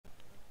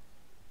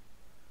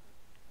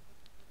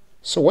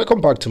So welcome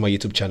back to my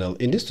YouTube channel.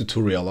 In this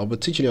tutorial, I'll be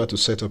teaching you how to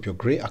set up your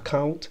Grey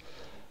account,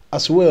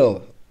 as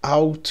well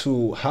how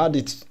to add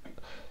it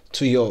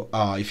to your,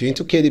 if you're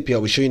into KDP,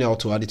 I'll be showing you how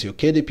to add it to your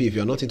KDP. If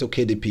you're not into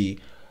KDP,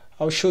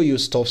 I'll show you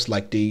stuffs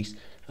like this,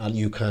 and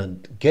you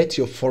can get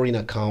your foreign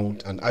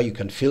account and how you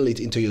can fill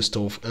it into your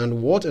stuff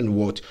and what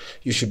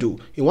you should do.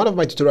 In one of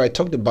my tutorials, I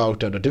talked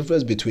about the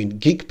difference between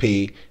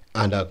geegpay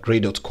and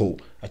Grey.co.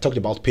 I talked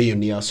about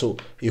Payoneer, so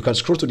you can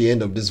scroll to the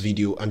end of this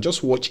video and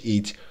just watch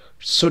it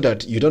so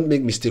that you don't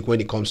make mistake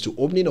when it comes to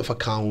opening of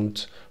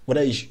account,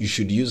 whether you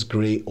should use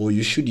Grey or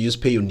you should use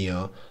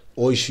Payoneer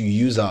or you should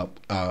use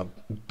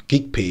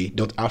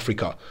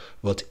geegpay.africa.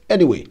 But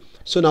anyway,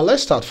 so now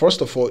let's start.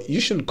 First of all, you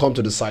should come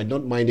to the site,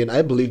 not minding.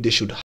 I believe they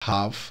should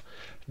have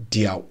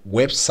their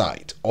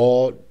website,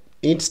 or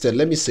instead,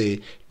 let me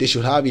say they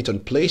should have it on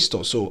Play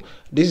Store. So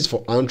this is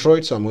for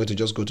Android, so I'm going to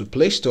just go to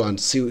Play Store and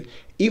see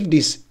if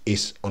this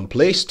is on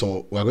Play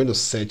Store. We're going to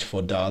search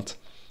for that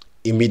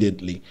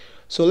immediately.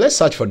 So let's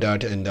search for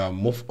that and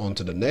move on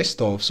to the next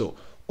stuff. So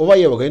over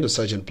here, we're going to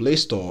search in Play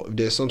Store. If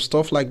there's some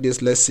stuff like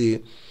this, let's see.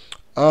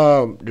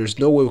 There's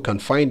no way we can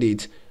find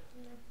it.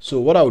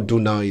 So what I'll do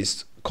now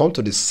is come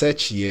to the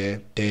search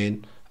here.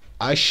 Then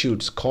I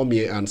should come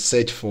here and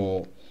search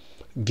for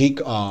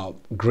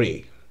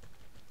Grey.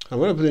 I'm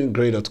going to put in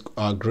Grey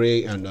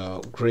and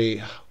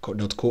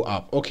Grey.co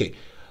app. Okay,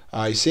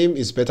 I seem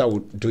it's better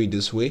we do it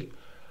this way.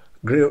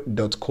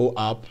 Grey.co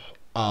app.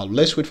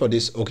 Let's wait for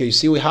this. Okay, you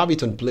see we have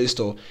it on Play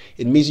Store.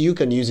 It means you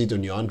can use it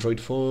on your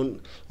Android phone.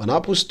 On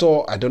Apple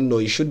Store, I don't know,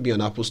 it should be on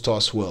Apple Store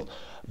as well.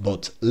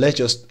 But let's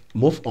just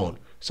move on.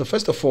 So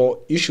first of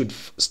all, you should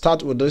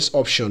start with this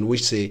option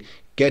which say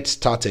get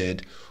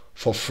started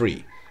for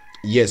free.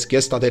 Yes,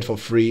 get started for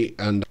free.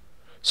 And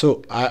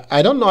so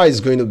I don't know how it's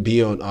going to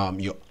be on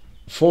your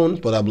phone,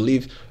 but I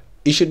believe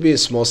it should be a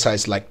small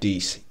size like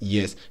this.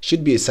 Yes,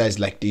 should be a size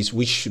like this,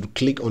 which should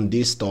click on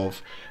this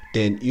stuff.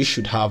 Then you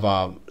should have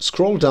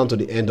scroll down to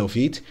the end of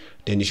it.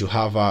 Then you should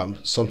have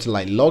something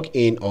like log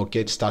in or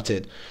get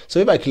started. So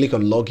if I click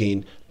on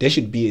login, there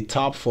should be a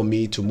tab for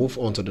me to move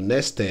on to the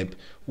next step,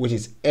 which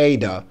is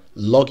either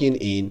logging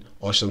in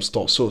or some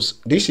stuff. So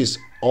this is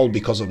all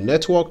because of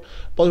network,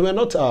 but we're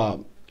not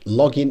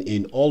logging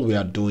in. All we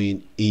are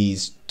doing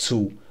is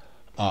to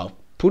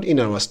put in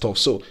our stuff.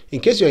 So in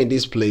case you're in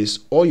this place,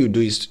 all you do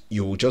is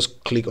you will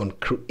just click on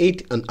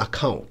create an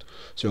account.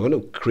 So you're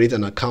going to create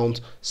an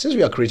account. Since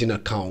we are creating an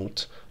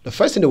account, the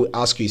first thing they will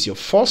ask you is your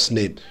first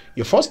name.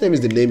 Your first name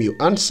is the name you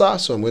answer.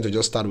 So I'm going to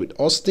just start with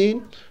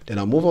Austin. Then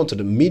I'll move on to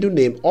the middle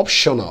name,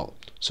 optional.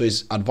 So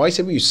it's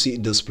advisable you see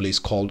this place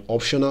called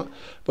optional,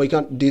 but you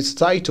can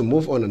decide to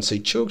move on and say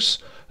Chooks,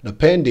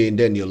 depending.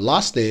 Then your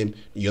last name,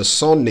 your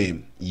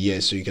surname.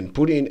 Yes, so you can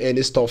put in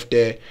any stuff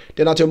there.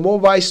 Then at your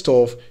mobile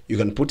stuff, you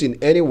can put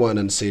in anyone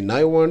and say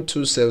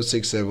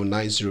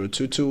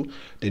 91276790022.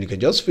 Then you can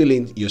just fill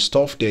in your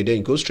stuff there.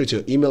 Then go straight to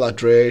your email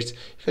address.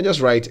 You can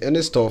just write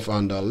any stuff,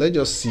 and let's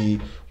just see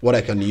what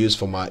I can use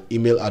for my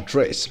email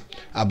address.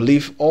 I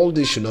believe all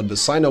this should not be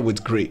signed up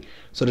with Grey.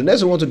 So the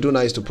next we want to do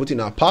now is to put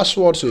in our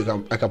password.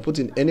 So I can put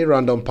in any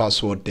random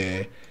password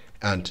there,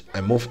 and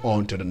I move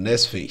on to the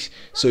next phase.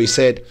 So he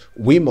said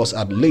we must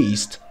at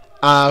least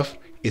have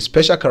a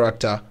special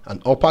character,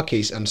 an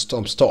uppercase, and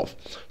some stuff.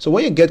 So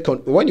when you get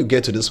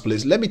to this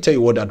place, let me tell you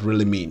what that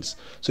really means.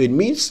 So it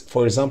means,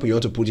 for example, you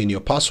want to put in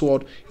your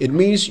password. It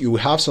means you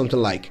have something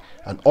like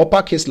an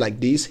uppercase like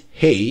this,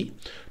 hey.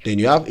 Then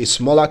you have a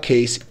smaller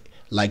case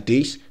like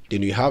this.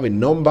 Then you have a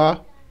number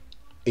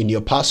in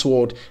your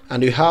password,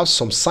 and you have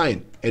some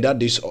sign. Either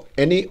this or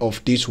any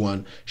of this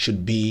one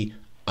should be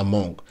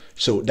among.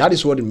 So that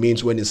is what it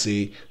means when you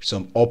say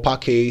some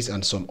uppercase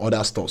and some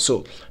other stuff.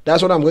 So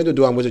that's what I'm going to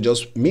do. I'm going to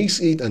just mix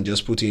it and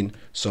just put in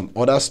some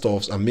other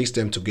stuffs and mix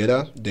them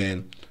together.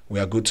 Then we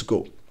are good to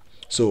go.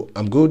 So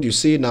I'm good. You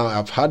see now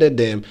I've added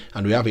them,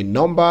 and we have a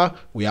number,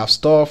 we have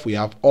stuff, we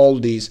have all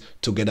these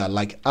together,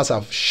 like as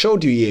I've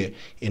showed you here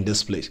in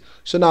this place.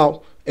 So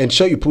now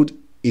ensure you put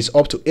is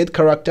up to 8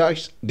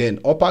 characters, then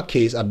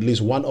uppercase at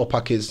least 1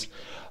 uppercase,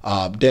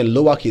 then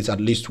lowercase at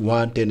least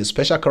 1, then a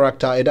special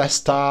character, either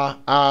star,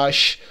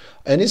 hash,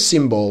 any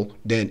symbol,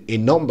 then a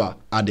number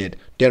added,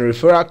 then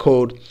referral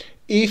code.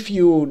 If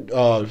you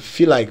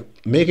feel like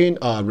making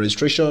a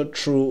registration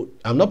through,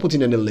 I'm not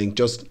putting any link,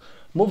 just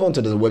move on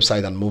to the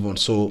website and move on.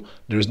 So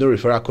there is no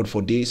referral code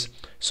for this.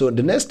 So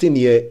the next thing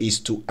here is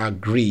to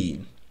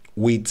agree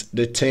with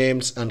the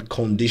terms and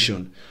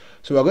condition.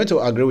 So we're going to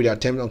agree with our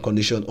terms and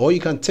conditions, or you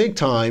can take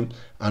time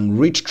and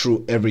read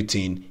through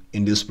everything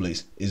in this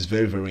place. It's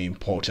very, very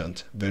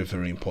important. Very,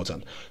 very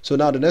important. So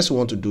now the next we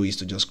want to do is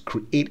to just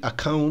create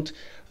account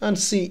and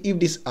see if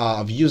this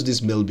I've used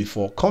this mail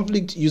before.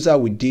 Conflict user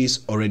with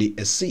this already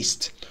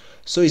exists.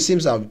 So it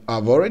seems I've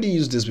already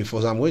used this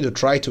before. So I'm going to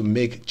try to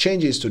make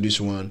changes to this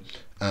one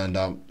and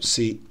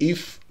see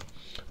if.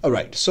 All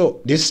right.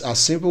 So these are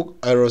simple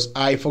errors.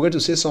 I forgot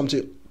to say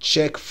something.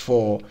 Check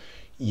for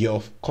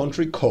your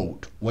country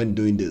code when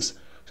doing this.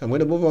 So I'm going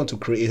to move on to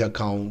create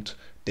account.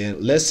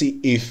 Then let's see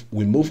if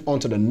we move on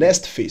to the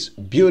next phase.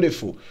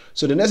 Beautiful.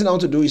 So the next thing I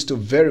want to do is to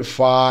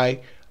verify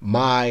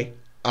my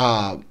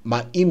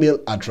email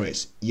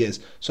address. Yes,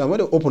 so I'm going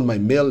to open my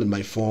mail in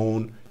my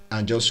phone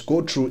and just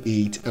go through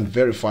it and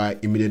verify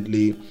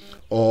immediately,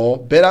 or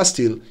better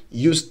still,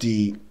 use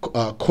the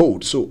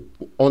code. So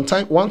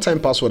one-time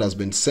password has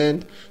been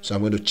sent, so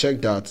I'm going to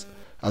check that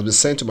has been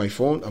sent to my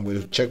phone. I'm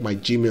going to check my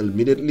Gmail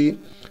immediately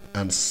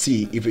and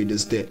see if it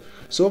is there.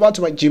 So over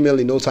to my Gmail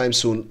in no time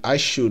soon. I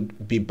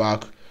should be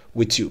back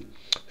with you.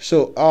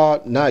 So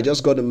now I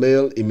just got the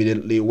mail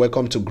immediately.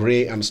 Welcome to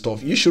Grey and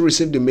stuff. You should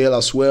receive the mail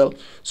as well.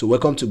 So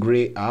welcome to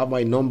Grey. I have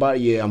my number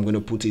here. I'm going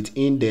to put it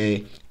in there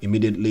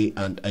immediately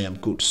and I am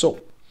good. So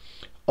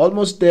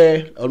almost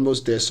there.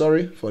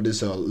 Sorry for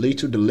this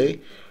little delay.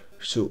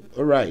 So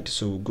all right,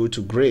 so go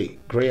to Grey.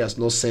 Grey has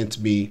not sent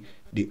me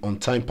the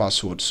on-time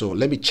password, so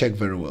let me check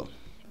very well.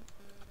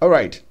 All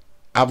right,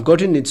 I've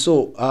gotten it.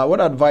 So what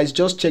advice,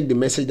 just check the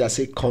message that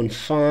say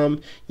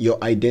confirm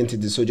your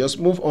identity. So just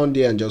move on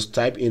there and just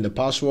type in the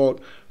password.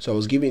 So I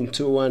was given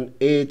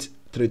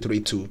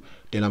 218332.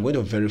 Then I'm going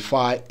to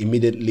verify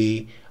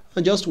immediately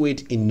and just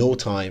wait. In no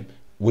time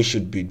we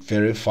should be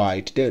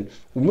verified. Then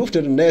we move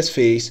to the next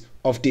phase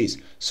of this.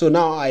 So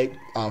now I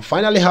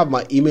finally have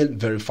my email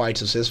verified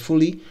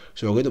successfully.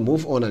 So we're going to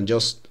move on and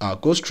just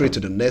go straight to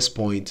the next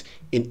point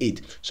in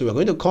it. So we're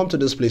going to come to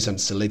this place and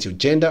select your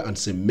gender and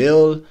say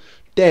male.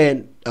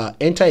 Then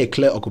enter a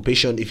clear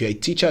occupation. If you're a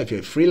teacher, if you're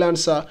a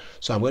freelancer,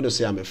 so I'm going to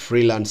say I'm a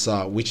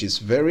freelancer, which is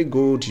very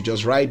good. You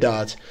just write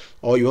that.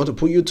 Or you want to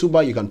put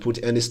YouTuber, you can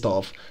put any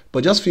stuff,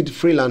 but just fit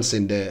freelance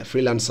in there.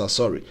 Freelancer,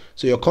 sorry.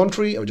 So your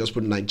country, I'll just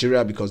put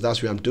Nigeria because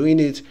that's where I'm doing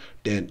it.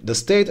 Then the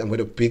state, I'm going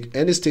to pick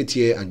any state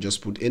here and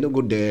just put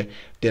Enugu there.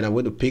 Then I'm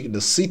going to pick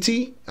the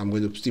city. I'm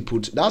going to still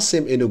put that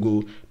same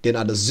Enugu. Then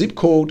at the zip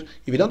code,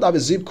 if you don't have a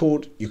zip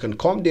code, you can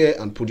come there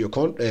and put your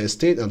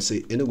state and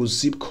say Enugu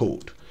zip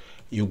code.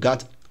 You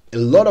got a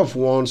lot of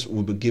ones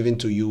will be given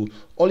to you.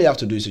 All you have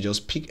to do is to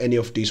just pick any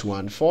of these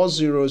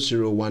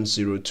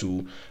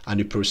 400102 and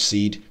you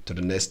proceed to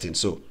the next thing.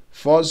 So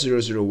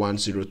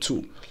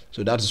 400102.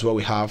 So that is what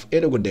we have.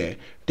 Enugu there.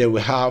 Then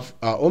we have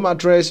our home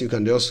address. You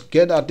can just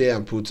get that there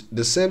and put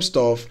the same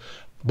stuff,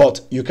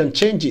 but you can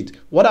change it.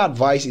 What I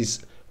advise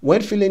is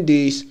when filling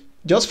this,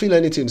 just fill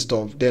anything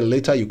stuff. Then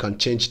later you can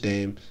change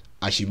them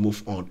as you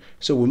move on.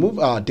 So we move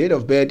our date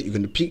of birth. You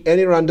can pick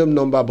any random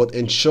number, but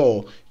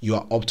ensure you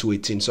are up to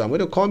 18. So I'm going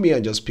to come here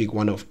and just pick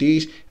one of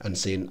these and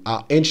saying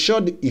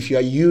ensure if you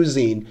are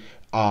using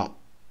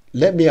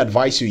let me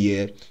advise you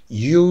here,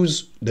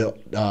 use the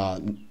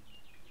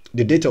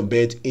date of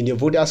birth in your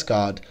voter's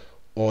card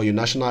or your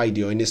national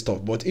ID or any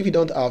stuff. But if you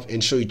don't have,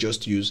 ensure you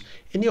just use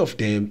any of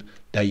them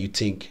that you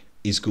think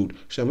is good.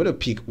 So I'm going to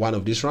pick one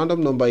of this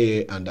random number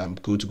here and I'm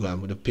good to go. I'm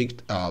going to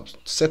pick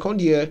second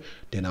year.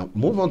 Then I'll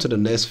move on to the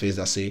next phase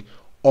that say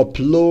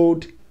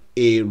upload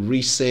a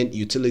recent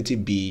utility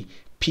bill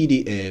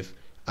PDF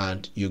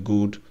and you're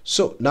good.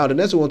 So now the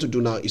next thing we want to do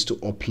now is to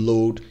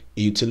upload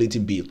a utility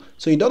bill.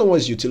 So you don't know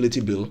what is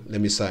utility bill. Let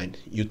me sign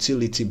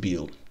utility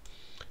bill.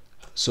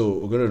 So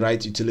we're going to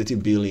write utility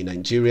bill in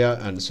Nigeria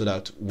and so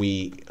that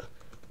we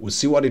will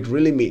see what it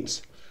really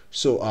means.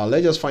 So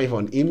let's just find for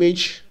an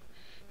image.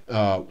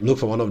 Look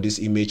for one of these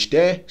image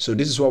there. So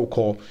this is what we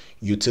call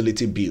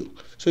utility bill.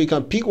 So you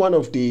can pick one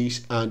of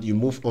these and you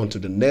move on to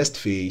the next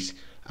phase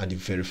and you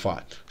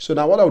verify. So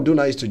now what I'll do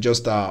now is to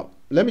just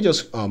let me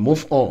just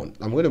move on.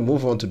 I'm going to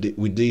move on to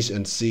with this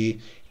and see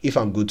if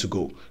I'm good to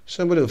go.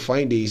 So I'm going to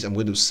find this. I'm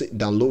going to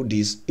download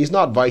this. It's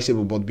not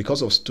advisable, but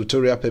because of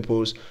tutorial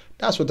purpose,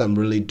 that's what I'm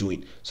really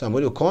doing. So I'm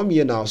going to come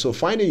here now. So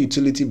find a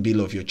utility bill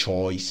of your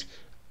choice,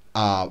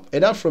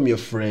 either from your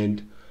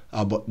friend,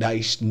 but that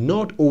is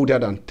not older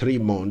than 3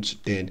 months,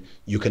 then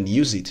you can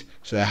use it.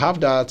 So I have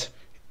that,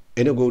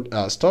 any good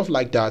stuff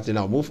like that. Then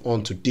I'll move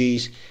on to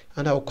this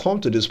and I'll come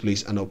to this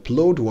place and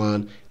upload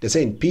one. They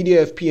say in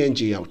PDF,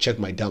 PNG. I'll check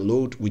my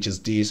download, which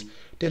is this.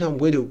 Then I'm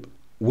going to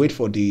wait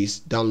for this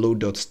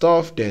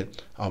download.stuff. Then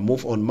I'll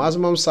move on.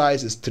 Maximum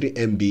size is 3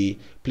 MB.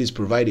 Please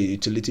provide a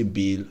utility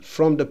bill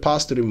from the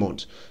past 3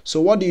 months.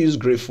 So what do you use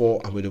Grey for?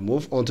 I'm going to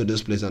move on to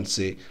this place and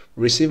say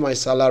receive my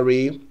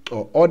salary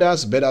or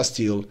others. Better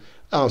still,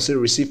 I'll say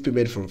receive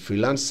payment from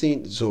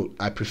freelancing. So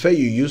I prefer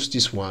you use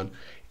this one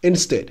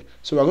instead.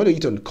 So we're going to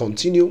hit on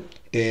continue.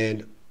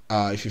 Then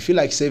if you feel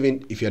like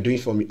saving, if you're doing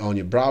it from on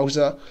your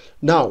browser,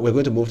 now we're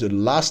going to move to the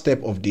last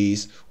step of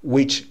this,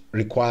 which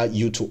require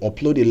you to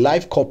upload a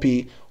live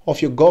copy of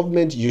your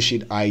government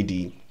issued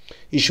ID.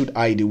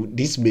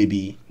 This may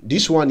be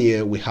this one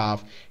here. We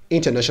have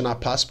international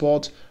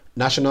passport,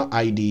 national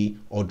ID,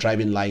 or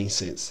driving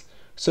license.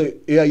 So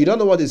yeah, you don't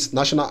know what is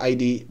national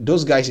ID.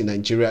 Those guys in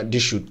Nigeria,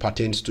 this should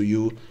pertain to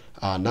you.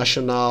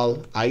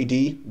 National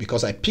ID,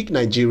 because I pick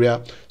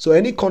Nigeria. So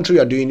any country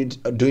you're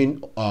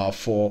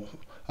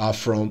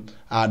from,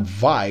 I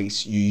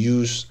advise you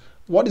use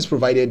what is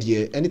provided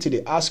here. Anything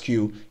they ask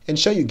you,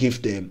 ensure you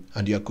give them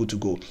and you're good to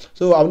go.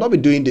 So I'll not be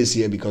doing this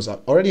here because I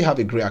already have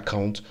a Grey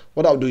account.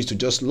 What I'll do is to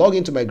just log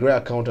into my Grey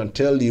account and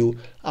tell you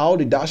how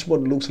the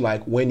dashboard looks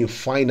like when you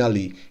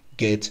finally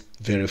get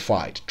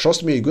verified.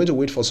 Trust me, you're going to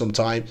wait for some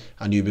time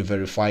and you'll be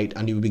verified,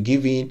 and you'll be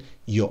given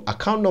your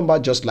account number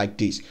just like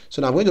this.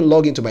 So now I'm going to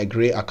log into my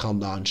Grey account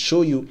now and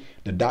show you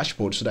the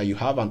dashboard so that you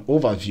have an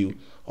overview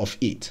of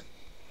it.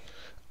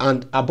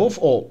 And above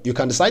all, you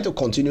can decide to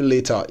continue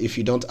later if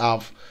you don't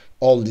have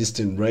all this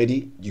thing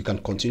ready. You can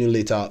continue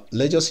later.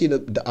 Let's just see the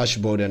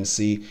dashboard and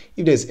see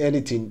if there's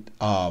anything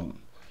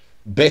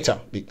better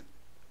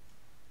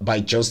by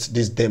just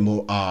this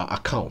demo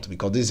account,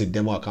 because this is a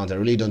demo account. I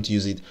really don't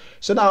use it.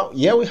 So now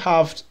here we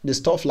have the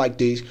stuff like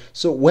this.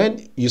 So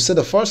when you see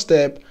the first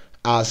step,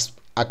 as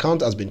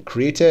account has been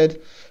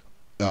created,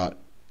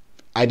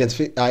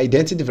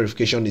 identity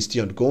verification is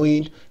still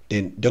ongoing,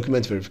 then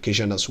document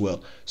verification as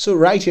well. So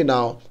right here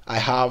now I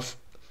have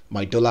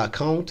my dollar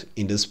account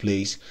in this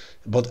place,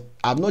 but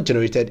I've not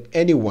generated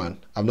anyone.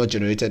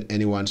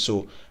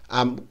 So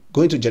I'm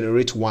going to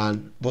generate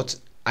one, but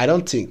I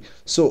don't think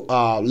so.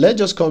 Let's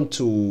just come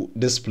to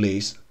this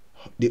place,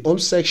 the home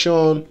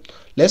section.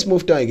 Let's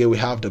move down again. We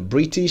have the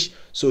British,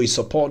 so it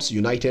supports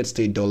United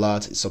States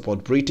dollars, it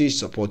supports British,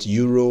 supports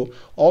euro.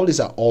 All these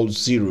are all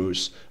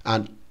zeros.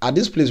 And at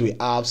this place we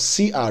have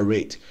CR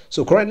rate.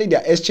 So currently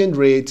the exchange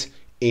rate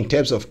in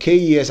terms of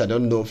KES, I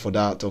don't know for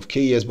that of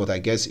KES, but I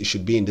guess it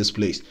should be in this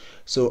place.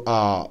 So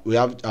we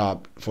have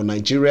for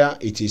Nigeria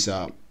it is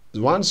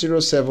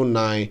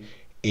 1079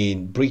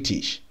 in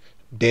British.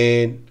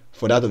 Then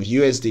for that of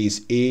USD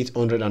is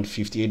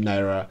 858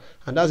 naira,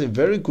 and that's a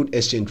very good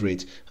exchange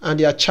rate, and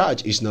their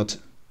charge is not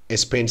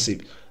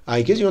expensive.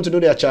 In case you want to know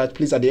their charge,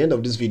 please, at the end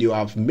of this video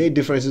I've made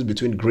differences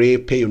between Grey,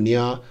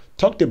 Payoneer,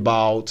 talked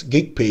about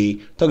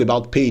geegpay, talked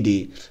about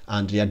payday,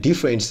 and their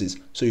differences,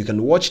 so you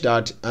can watch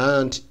that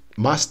and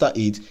master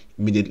it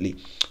immediately.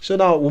 So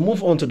now we'll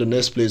move on to the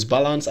next place.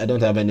 Balance, I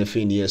don't have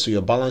anything here, so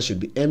your balance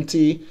should be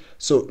empty.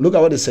 So look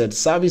at what they said.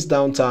 Service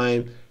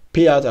downtime,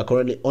 payouts are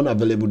currently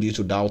unavailable due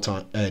to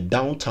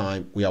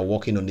downtime. We are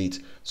working on it.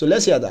 So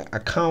let's see at the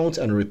account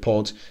and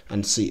report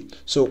and see.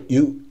 So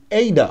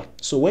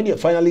when you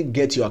finally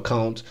get your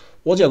account,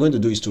 what you're going to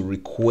do is to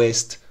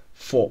request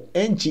for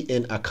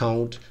NGN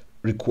account,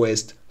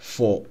 request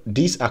for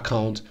this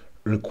account,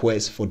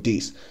 request for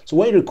this. So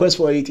when you request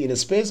for it, in a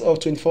space of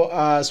 24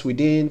 hours,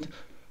 within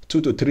 2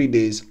 to 3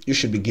 days, you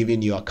should be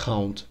given your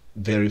account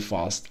very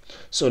fast.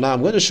 So now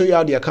I'm going to show you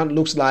how the account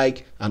looks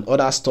like and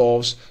other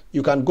stuffs.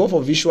 You can go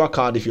for visual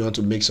card if you want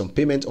to make some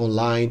payment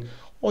online,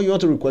 or you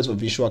want to request for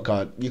visual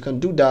card. You can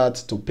do that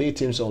to pay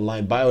things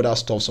online, buy other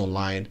stuffs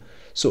online.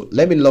 So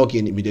let me log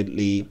in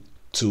immediately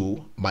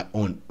to my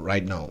own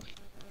right now.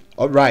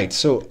 All right,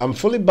 so I'm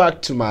fully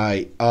back to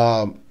my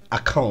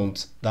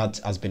account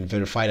that has been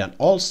verified and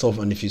all stuff.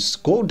 And if you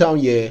scroll down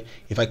here,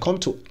 if I come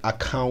to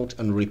account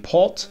and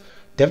report,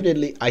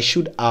 definitely I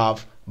should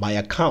have my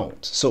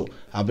account. So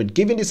I've been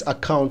given this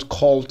account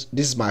called,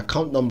 this is my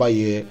account number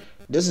here.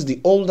 This is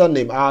the older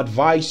name. I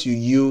advise you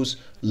use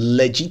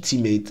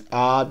legitimate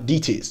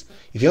details.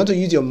 If you want to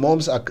use your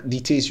mom's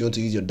details, you want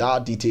to use your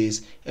dad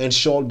details,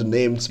 ensure the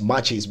names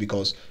matches,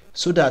 because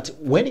so that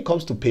when it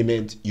comes to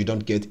payment you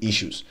don't get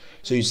issues.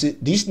 So you see,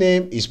 this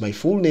name is my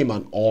full name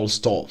and all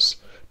stuffs.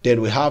 Then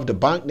we have the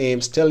bank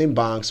name. Sterling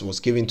Banks was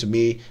given to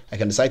me. I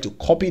can decide to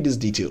copy these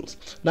details.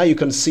 Now you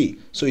can see,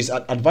 so it's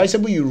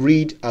advisable you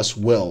read as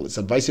well.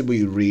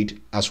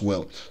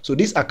 So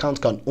this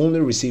account can only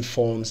receive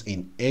funds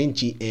in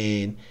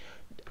NGN.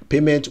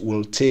 Payment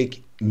will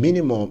take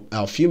minimum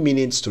a few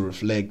minutes to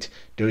reflect.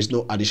 There is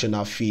no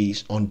additional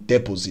fees on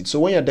deposit. So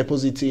when you're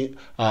depositing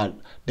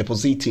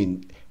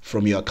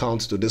from your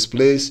account to this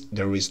place,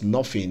 there is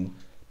nothing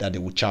that they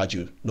will charge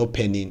you. No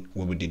penny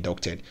will be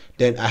deducted.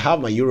 Then I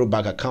have my Euro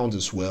bank account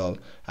as well.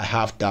 I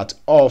have that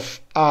off.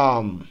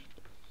 I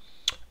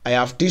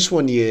have this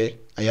one here.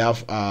 I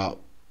have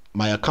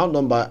my account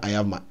number. I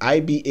have my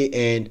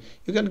IBAN.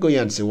 You can go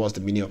here and say what's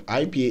the meaning of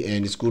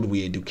IBAN. It's good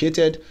we're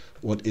educated.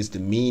 What is the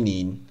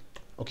meaning?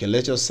 Okay,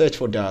 let's just search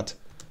for that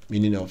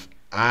meaning of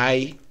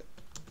IBAN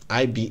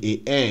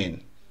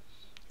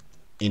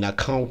in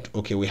account.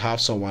 Okay, we have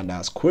someone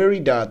that's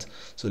queried that,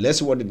 so let's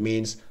see what it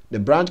means. The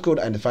branch code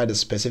identifies the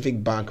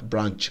specific bank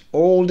branch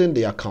holding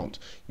the account.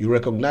 You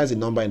recognize the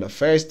number in the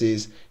first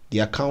days. The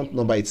account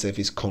number itself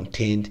is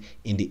contained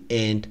in the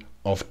end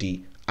of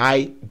the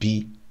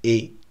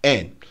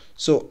IBAN.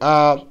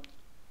 So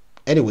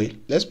anyway,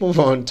 let's move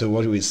on to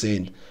what we're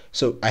saying.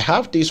 So I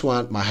have this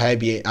one, my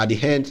IBAN. At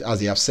the end, as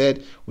they have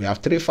said, we have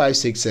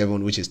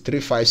 3567, which is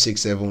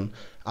 3567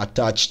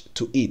 attached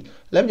to it.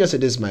 Let me just say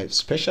this is my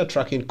special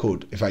tracking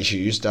code, if I should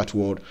use that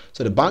word.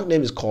 So the bank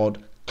name is called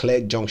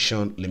Clear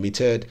Junction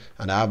Limited,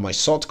 and I have my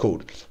sort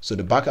code. So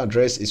the back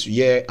address is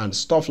here and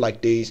stuff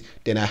like this.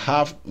 Then I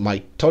have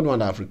my third one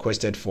that I've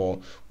requested for,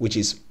 which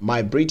is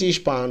my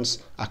British pounds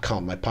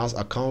account, my pounds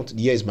account.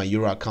 Here is my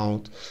euro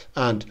account,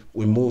 and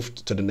we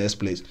moved to the next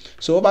place.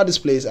 So over this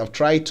place, I've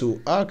tried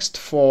to ask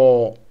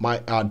for my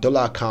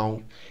dollar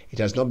account. It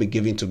has not been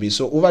given to me.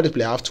 So over this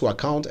place, I have two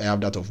accounts. I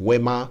have that of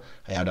Wema,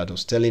 I have that of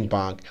Sterling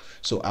Bank.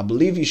 So I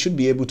believe you should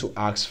be able to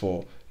ask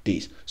for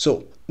this.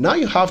 So now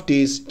you have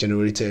this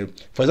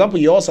generated. For example,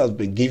 yours has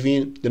been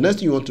given. The next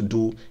thing you want to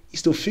do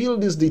is to fill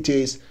these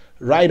details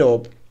right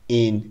up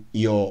in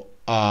your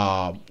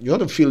you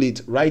want to fill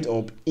it right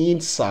up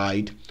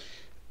inside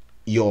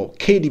your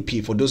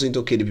KDP. For those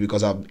into KDP,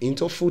 because I'm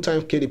into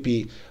full-time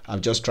KDP,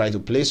 I've just tried to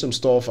play some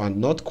stuff, and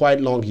not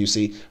quite long. You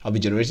see, I'll be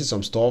generating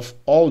some stuff,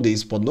 all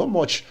this, but not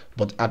much,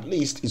 but at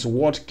least it's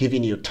worth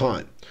giving you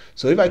time.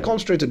 So if I come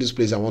straight to this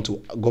place, I want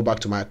to go back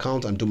to my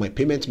account and do my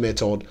payment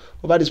method.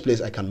 Over this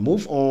place, I can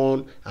move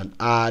on and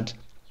add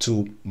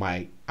to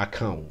my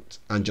account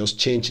and just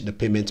change the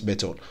payment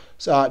method.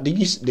 So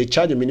they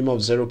charge a minimum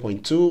of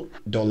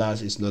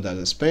 $0.2. It's not that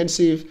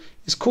expensive.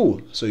 It's cool.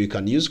 So you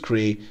can use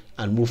Grey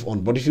and move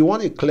on. But if you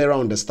want a clearer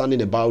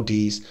understanding about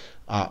this,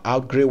 how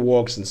Grey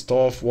works and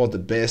stuff, what's the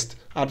best,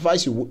 I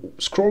advise you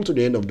scroll to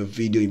the end of the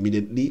video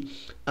immediately,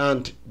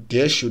 and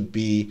there should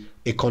be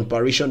a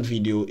comparison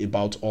video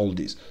about all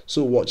this.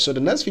 So watch. So the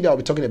next video I'll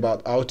be talking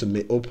about how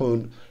to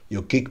open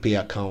your geegpay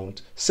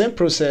account. Same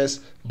process,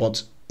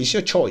 but it's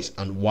your choice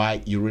and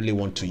why you really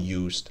want to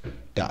use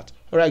that.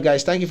 All right,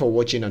 guys, thank you for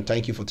watching, and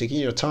thank you for taking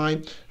your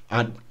time.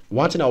 And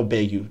one thing I'll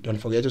beg you, don't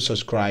forget to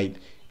subscribe,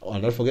 or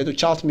don't forget to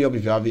chat me up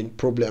if you're having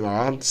problem.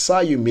 I'll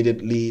answer you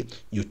immediately.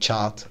 You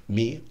chat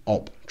me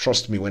up.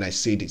 Trust me when I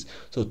say this.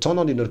 So turn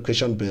on the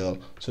notification bell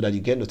so that you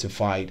get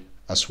notified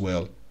as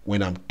well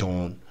when I'm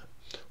done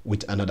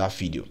with another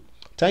video.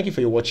 Thank you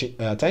for watching,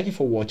 and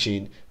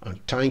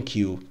thank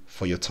you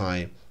for your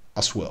time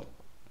as well.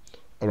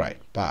 All right,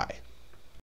 bye.